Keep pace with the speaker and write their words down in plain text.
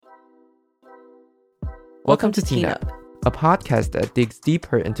Welcome to Teen Up, a podcast that digs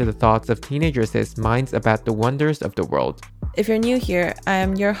deeper into the thoughts of teenagers' minds about the wonders of the world. If you're new here, I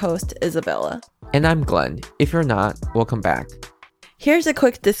am your host, Isabella. And I'm Glenn. If you're not, welcome back. Here's a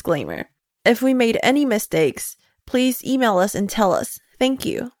quick disclaimer. If we made any mistakes, please email us and tell us. Thank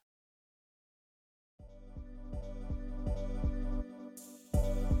you.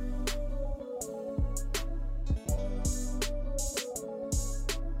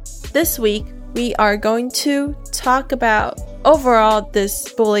 This week, we are going to talk about overall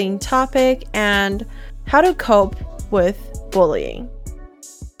this bullying topic and how to cope with bullying.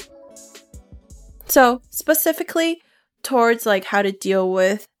 So specifically towards how to deal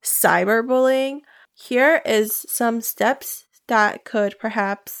with cyberbullying, here is some steps that could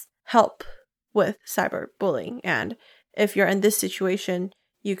perhaps help with cyberbullying. And if you're in this situation,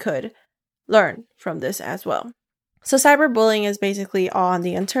 you could learn from this as well. So cyberbullying is basically all on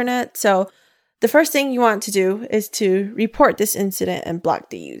the internet. So the first thing you want to do is to report this incident and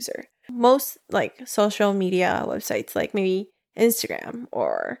block the user. Most social media websites like maybe Instagram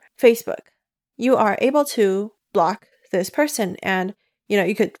or Facebook, you are able to block this person and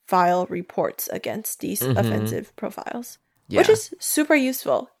you could file reports against these offensive profiles, which is super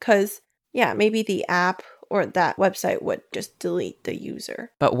useful because maybe the app or that website would just delete the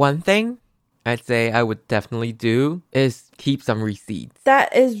user. But one thing I'd say I would definitely do is keep some receipts.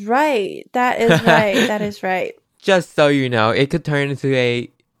 That is right. That is right. Just so you know, it could turn into a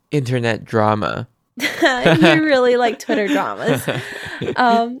internet drama. You really like Twitter dramas.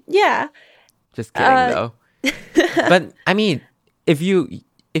 Yeah. Just kidding though. But I mean, if you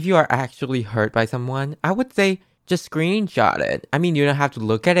are actually hurt by someone, I would say just screenshot it. I mean, you don't have to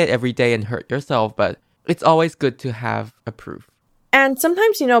look at it every day and hurt yourself, but it's always good to have a proof. And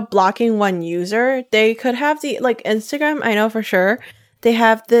sometimes, blocking one user, they could have the, Instagram, I know for sure, they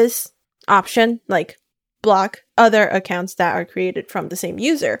have this option, block other accounts that are created from the same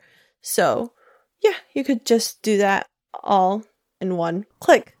user. So, you could just do that all in one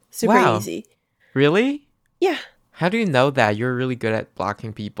click. Super easy. Really? Yeah. How do you know that you're really good at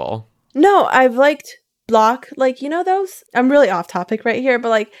blocking people? No, I've block, those? I'm really off topic right here,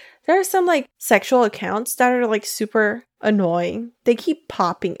 but there are some sexual accounts that are super annoying. They keep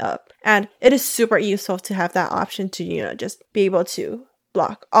popping up, and it is super useful to have that option to just be able to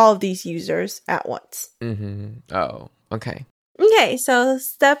block all of these users at once. Oh, okay. Okay, so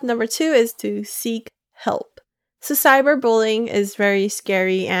step number 2 is to seek help. So cyberbullying is very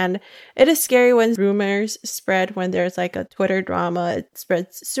scary, and it is scary when rumors spread, when there's a Twitter drama. It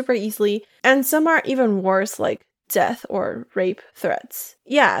spreads super easily, and some are even worse, death or rape threats.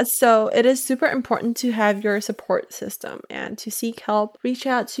 Yeah, so it is super important to have your support system and to seek help. Reach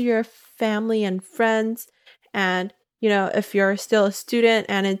out to your family and friends, and if you're still a student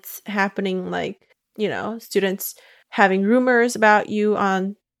and it's happening, students having rumors about you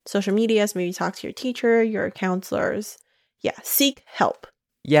on social medias, maybe talk to your teacher, your counselors. Yeah, seek help.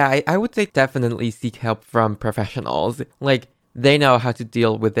 Yeah, I would say definitely seek help from professionals. They know how to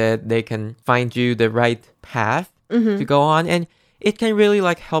deal with it. They can find you the right path to go on, and it can really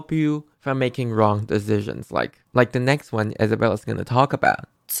help you from making wrong decisions, like the next one Isabella's going to talk about.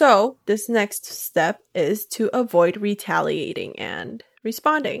 So this next step is to avoid retaliating and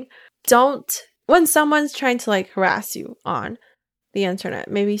responding. When someone's trying to harass you on the internet,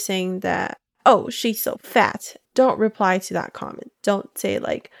 maybe saying that, oh, she's so fat, don't reply to that comment. Don't say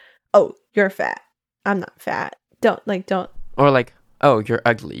oh, you're fat, I'm not fat. Don't or oh, you're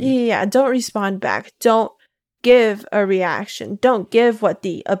ugly. Yeah, don't respond back. Don't give a reaction. Don't give what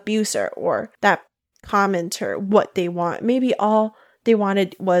the abuser or that commenter what they want. Maybe all they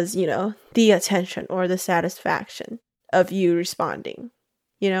wanted was the attention or the satisfaction of you responding.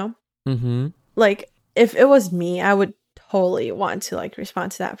 If it was me, I would totally want to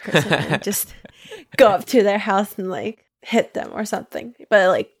respond to that person and just go up to their house and hit them or something.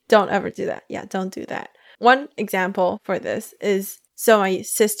 But don't ever do that. Yeah, don't do that. One example for this is, so my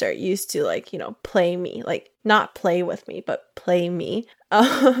sister used to play me, not play with me, but play me,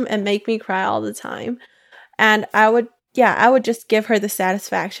 and make me cry all the time. And I would just give her the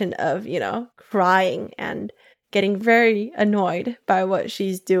satisfaction of, crying and getting very annoyed by what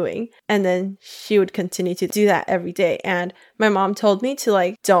she's doing. And then she would continue to do that every day. And my mom told me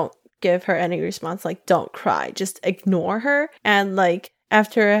to don't give her any response, don't cry, just ignore her. And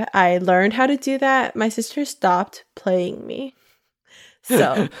after I learned how to do that, my sister stopped playing me.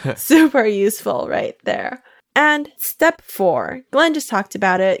 So super useful right there. And step 4, Glenn just talked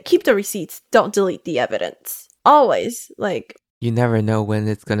about it. Keep the receipts. Don't delete the evidence. Always, You never know when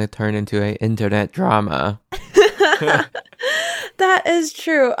it's going to turn into an internet drama. That is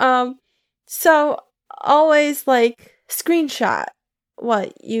true. So always like screenshot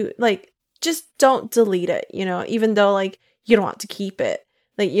what you like. Just don't delete it, you know, even though like you don't want to keep it.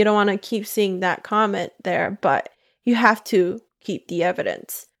 Like you don't want to keep seeing that comment there, but you have to keep the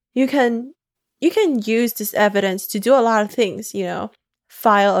evidence. You can use this evidence to do a lot of things, you know,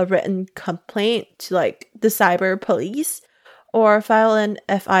 file a written complaint to like the cyber police or file an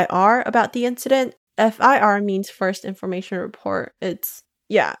FIR about the incident. FIR means first information report. It's,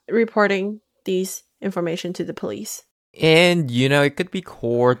 reporting these information to the police. And, you know, it could be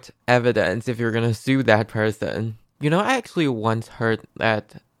court evidence if you're gonna sue that person. You know, I actually once heard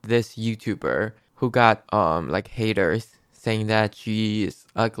that this YouTuber who got, like, haters saying that she is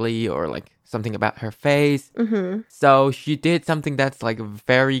ugly or, like, something about her face. Mm-hmm. So she did something that's, like,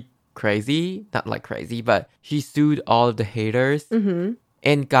 very crazy. Not, like, crazy, but she sued all of the haters. Mm-hmm.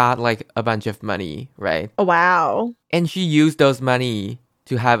 And got, like, a bunch of money, right? Oh, wow. And she used those money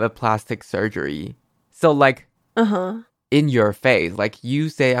to have a plastic surgery. So, like, in your face, like, you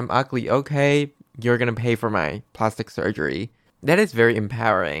say I'm ugly, okay, you're gonna pay for my plastic surgery. That is very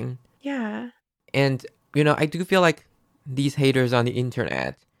empowering. Yeah. And, you know, I do feel like these haters on the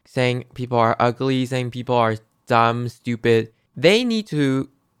internet saying people are ugly, saying people are dumb, stupid, they need to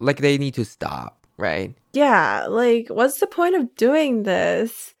stop, right? Yeah, like, what's the point of doing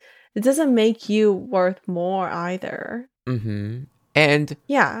this? It doesn't make you worth more either. Mm-hmm. And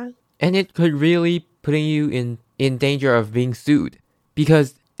yeah. And it could really putting you in danger of being sued.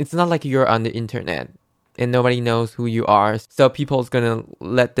 Because it's not like you're on the internet and nobody knows who you are. So people's gonna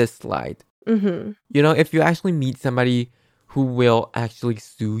let this slide. Mm-hmm. You know, if you actually meet somebody who will actually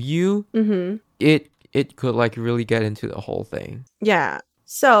sue you, it could like really get into the whole thing. Yeah.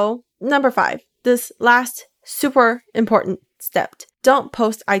 So, number 5. This last super important step. Don't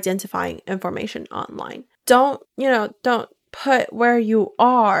post identifying information online. Don't put where you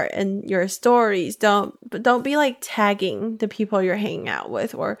are in your stories. Don't be like tagging the people you're hanging out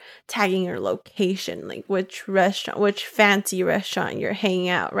with or tagging your location, like which fancy restaurant you're hanging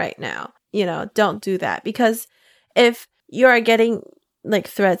out right now. You know, don't do that, because if you're getting like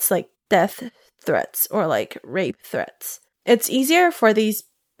threats like death threats or like rape threats, it's easier for these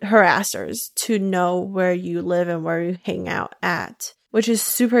harassers to know where you live and where you hang out at, which is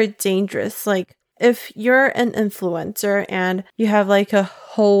super dangerous. Like, if you're an influencer and you have like a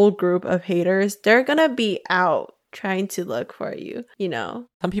whole group of haters, they're gonna be out trying to look for you, you know?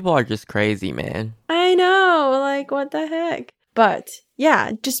 Some people are just crazy, man. I know, like, what the heck? But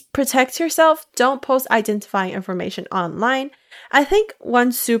yeah, just protect yourself. Don't post identifying information online. I think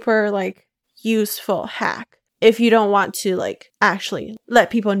one super like useful hack, if you don't want to like actually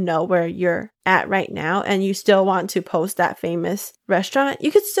let people know where you're at right now and you still want to post that famous restaurant,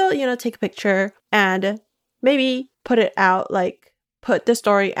 you could still, take a picture and maybe put the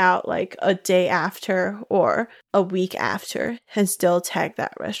story out like a day after or a week after and still tag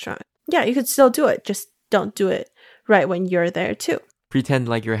that restaurant. Yeah, you could still do it. Just don't do it right when you're there too. Pretend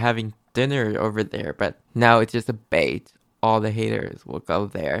like you're having dinner over there, but now it's just a bait. All the haters will go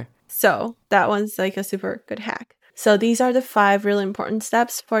there. So that one's like a super good hack. So these are the 5 really important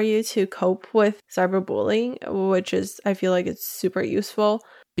steps for you to cope with cyberbullying, which is, I feel like it's super useful.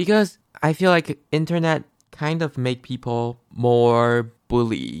 Because I feel like internet kind of make people more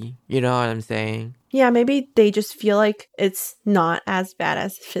bully. You know what I'm saying? Yeah, maybe they just feel like it's not as bad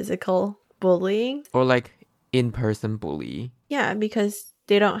as physical bullying. Or like in-person bully. Yeah, because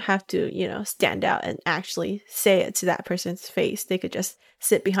they don't have to, stand out and actually say it to that person's face. They could just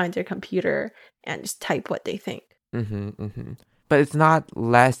sit behind their computer and just type what they think. But it's not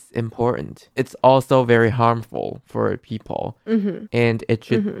less important. It's also very harmful for people. And it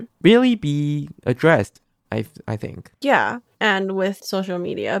should really be addressed, I think. Yeah. And with social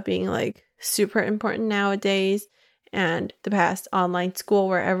media being like super important nowadays, and the past online school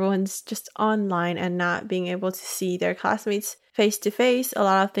where everyone's just online and not being able to see their classmates face to face, a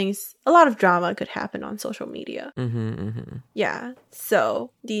lot of drama could happen on social media. Yeah.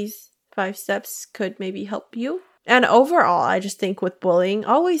 So these 5 steps could maybe help you. And overall, I just think with bullying,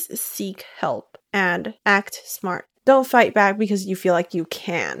 always seek help and act smart. Don't fight back because you feel like you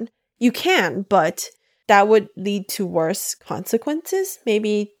can. You can, but that would lead to worse consequences.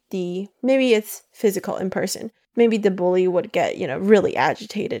 Maybe it's physical in person. Maybe the bully would get, really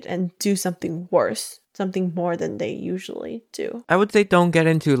agitated and do something worse, something more than they usually do. I would say don't get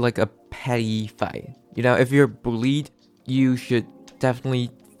into like a petty fight. If you're bullied, you should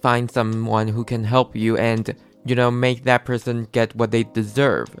definitely find someone who can help you and, make that person get what they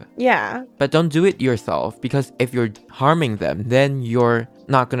deserve. Yeah. But don't do it yourself, because if you're harming them, then you're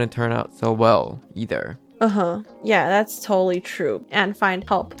not gonna turn out so well either. Yeah, that's totally true. And find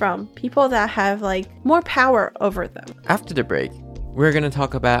help from people that have like more power over them. After the break, we're going to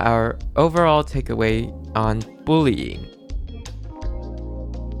talk about our overall takeaway on bullying.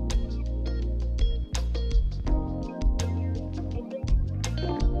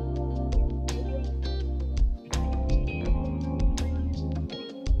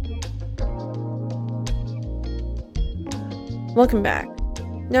 Welcome back.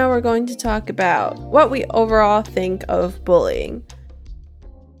 Now we're going to talk about what we overall think of bullying.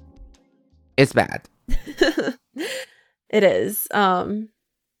 It's bad. It is. I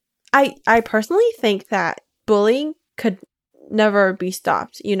personally think that bullying could never be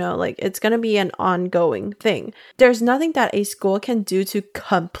stopped. You know, like it's going to be an ongoing thing. There's nothing that a school can do to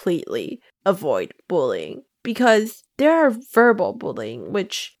completely avoid bullying, because there are verbal bullying,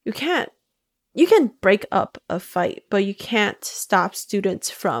 which you can break up a fight, but you can't stop students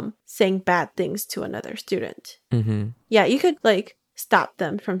from saying bad things to another student. Yeah, you could like stop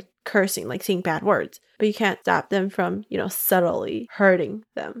them from cursing, like saying bad words, but you can't stop them from, you know, subtly hurting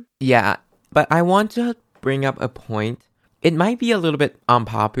them. Yeah, but I want to bring up a point. It might be a little bit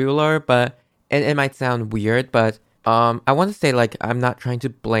unpopular, but it might sound weird, but I want to say, like, I'm not trying to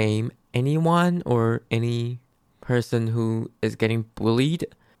blame anyone or any person who is getting bullied,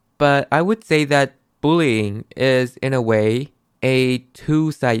 but I would say that bullying is, in a way, a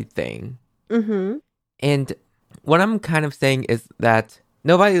two-sided thing. And what I'm kind of saying is that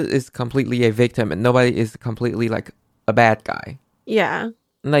nobody is completely a victim and nobody is completely like a bad guy. Yeah.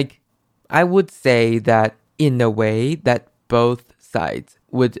 Like, I would say that in a way that both sides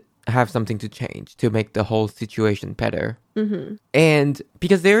would have something to change to make the whole situation better. And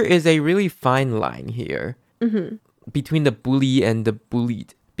because there is a really fine line here between the bully and the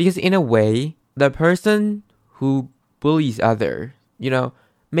bullied. Because in a way, the person who bullies other, you know,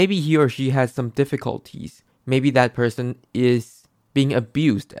 maybe he or she has some difficulties. Maybe that person is being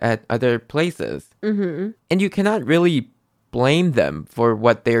abused at other places. And you cannot really blame them for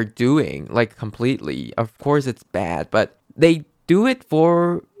what they're doing, like, completely. Of course it's bad, but they do it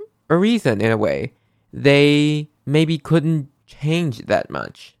for a reason, in a way. They maybe couldn't change that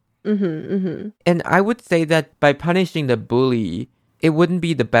much. And I would say that by punishing the bully, it wouldn't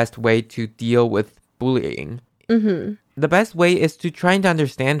be the best way to deal with bullying. The best way is to try to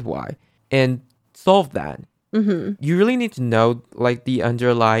understand why and solve that. You really need to know, like, the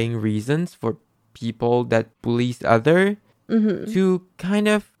underlying reasons for people that bullies other to kind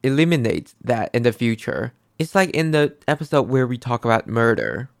of eliminate that in the future. It's like in the episode where we talk about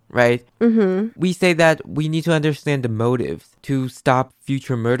murder, right? We say that we need to understand the motives to stop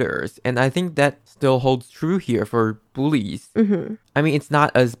future murderers. And I think that still holds true here for bullies. I mean, it's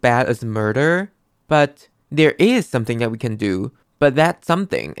not as bad as murder, but there is something that we can do. But that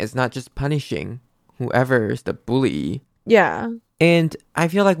something is not just punishing whoever is the bully. Yeah. And I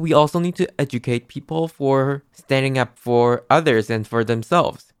feel like we also need to educate people for standing up for others and for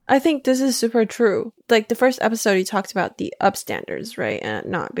themselves. I think this is super true. Like the first episode, you talked about the upstanders, right? And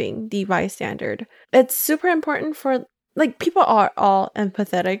not being the bystander. It's super important for, like, people are all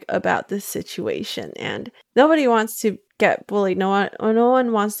empathetic about this situation and nobody wants to get bullied. No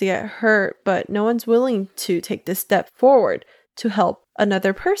one wants to get hurt, but no one's willing to take this step forward to help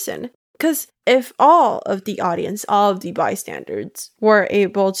another person. Because if all of the audience, all of the bystanders were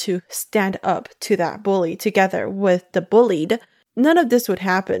able to stand up to that bully together with the bullied, none of this would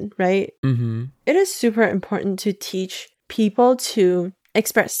happen, right? It is super important to teach people to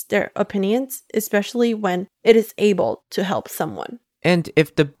express their opinions, especially when it is able to help someone. And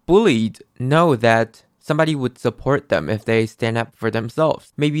if the bullied know that somebody would support them if they stand up for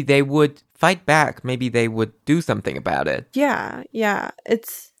themselves, maybe they would fight back. Maybe they would do something about it. Yeah.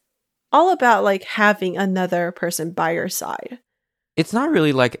 It's all about, like, having another person by your side. It's not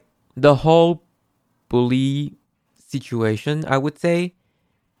really like the whole bully situation, I would say,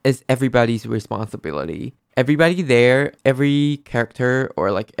 is everybody's responsibility. Everybody there, every character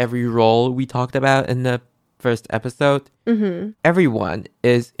or like every role we talked about in the first episode, everyone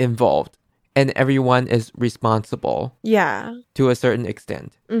is involved and everyone is responsible. Yeah. To a certain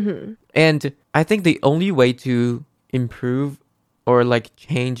extent. And I think the only way to improve or like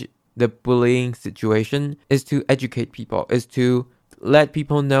change the bullying situation is to educate people, is to let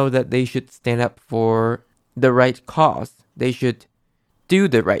people know that they should stand up for the right cause. They should do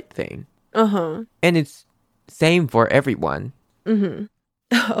the right thing. And it's same for everyone.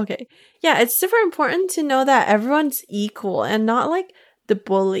 Okay. Yeah, it's super important to know that everyone's equal and not like the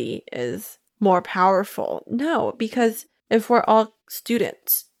bully is more powerful. No, because if we're all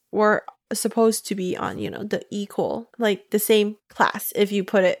students, we're supposed to be on, the equal, like the same class. If you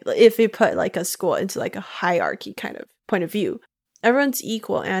put like a school into like a hierarchy kind of point of view, everyone's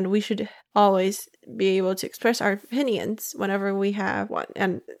equal, and we should always be able to express our opinions whenever we have one,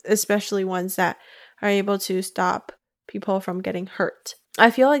 and especially ones that are able to stop people from getting hurt. I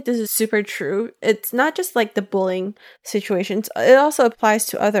feel like this is super true. It's not just like the bullying situations. It also applies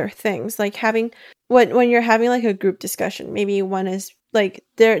to other things, like when you're having like a group discussion. Maybe one is like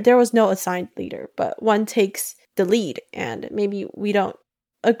there was no assigned leader, but one takes the lead, and maybe we don't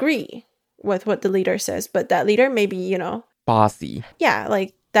agree with what the leader says, but that leader maybe, bossy. Yeah,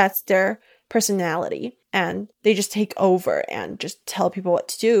 like that's their personality, and they just take over and just tell people what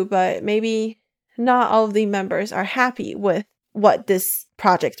to do. But maybe not all of the members are happy with what this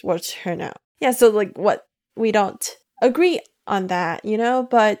project will turn out. Yeah, so like what we don't agree on that,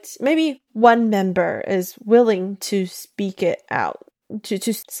 but maybe one member is willing to speak it out,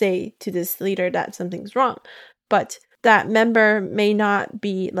 to say to this leader that something's wrong. But that member may not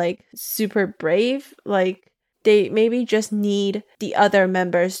be like super brave, like they maybe just need the other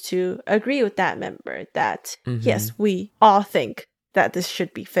members to agree with that member that, yes, we all think that this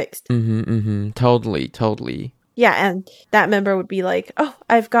should be fixed. Totally. Yeah, and that member would be like, oh,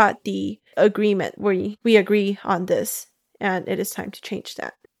 I've got the agreement where we agree on this, and it is time to change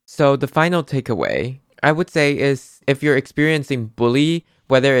that. So the final takeaway, I would say, is if you're experiencing bully,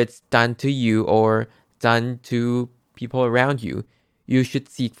 whether it's done to you or done to people around you, you should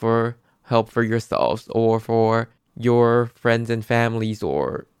seek for help for yourselves or for your friends and families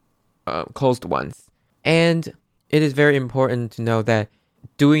or close ones. And it is very important to know that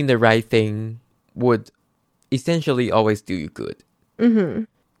doing the right thing would essentially always do you good.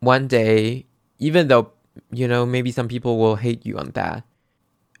 One day, even though, maybe some people will hate you on that,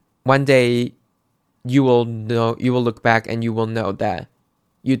 one day you will look back and you will know that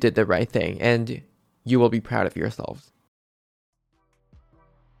you did the right thing, and you will be proud of yourselves.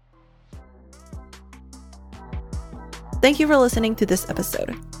 Thank you for listening to this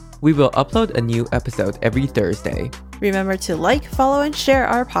episode. We will upload a new episode every Thursday. Remember to like, follow, and share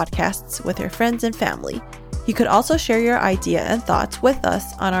our podcasts with your friends and family. You could also share your idea and thoughts with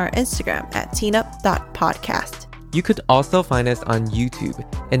us on our Instagram at teenup.podcast. You could also find us on YouTube,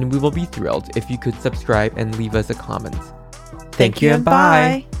 and we will be thrilled if you could subscribe and leave us a comment. Thank you and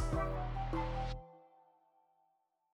bye!